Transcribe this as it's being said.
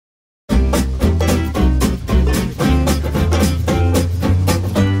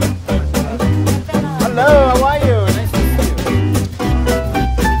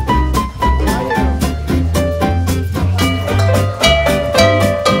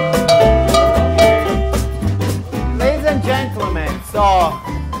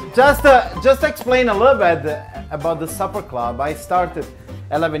Just explain a little bit about the supper club. I started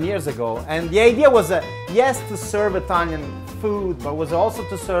 11 years ago, and the idea was, yes, to serve Italian food, but was also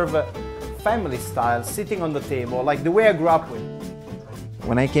to serve family style, sitting on the table, like the way I grew up with.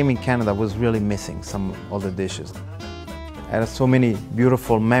 When I came in Canada, I was really missing some of the dishes. I had so many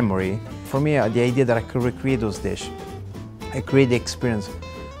beautiful memories. For me, the idea that I could recreate those dishes, I create the experience,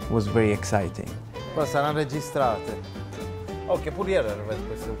 was very exciting. Poi saranno registrate. Okay, pure io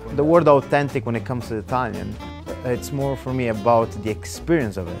questo. The word authentic when it comes to Italian, it's more for me about the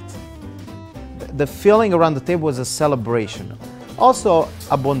experience of it. The feeling around the table was a celebration. Also,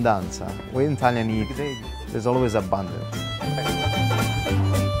 abbondanza. When Italian eat, there's always abundance.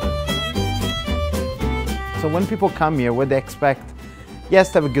 So when people come here, what they expect, yes,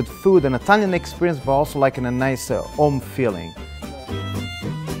 to have a good food, an Italian experience, but also like in a nice home feeling.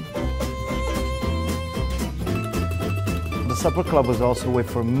 The supper club was also a way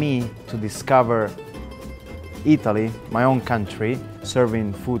for me to discover Italy, my own country,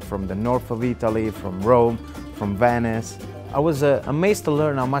 serving food from the north of Italy, from Rome, from Venice. I was amazed to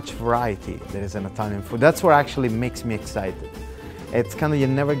learn how much variety there is in Italian food. That's what actually makes me excited. It's kind of, you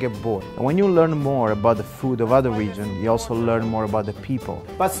never get bored. And when you learn more about the food of other regions, you also learn more about the people.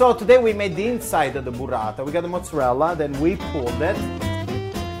 But so today we made the inside of the burrata. We got the mozzarella, then we pulled it.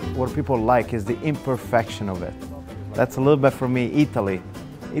 What people like is the imperfection of it. That's a little bit for me, Italy.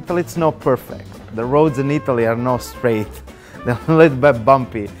 Italy, it's not perfect. The roads in Italy are not straight. They're a little bit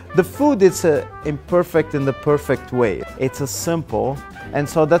bumpy. The food is imperfect in the perfect way. It's simple, and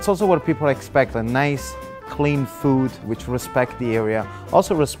so that's also what people expect, a nice, clean food, which respect the area,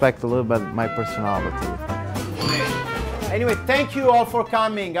 also respect a little bit my personality. Anyway, thank you all for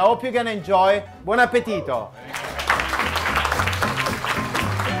coming. I hope you're gonna enjoy. Buon appetito!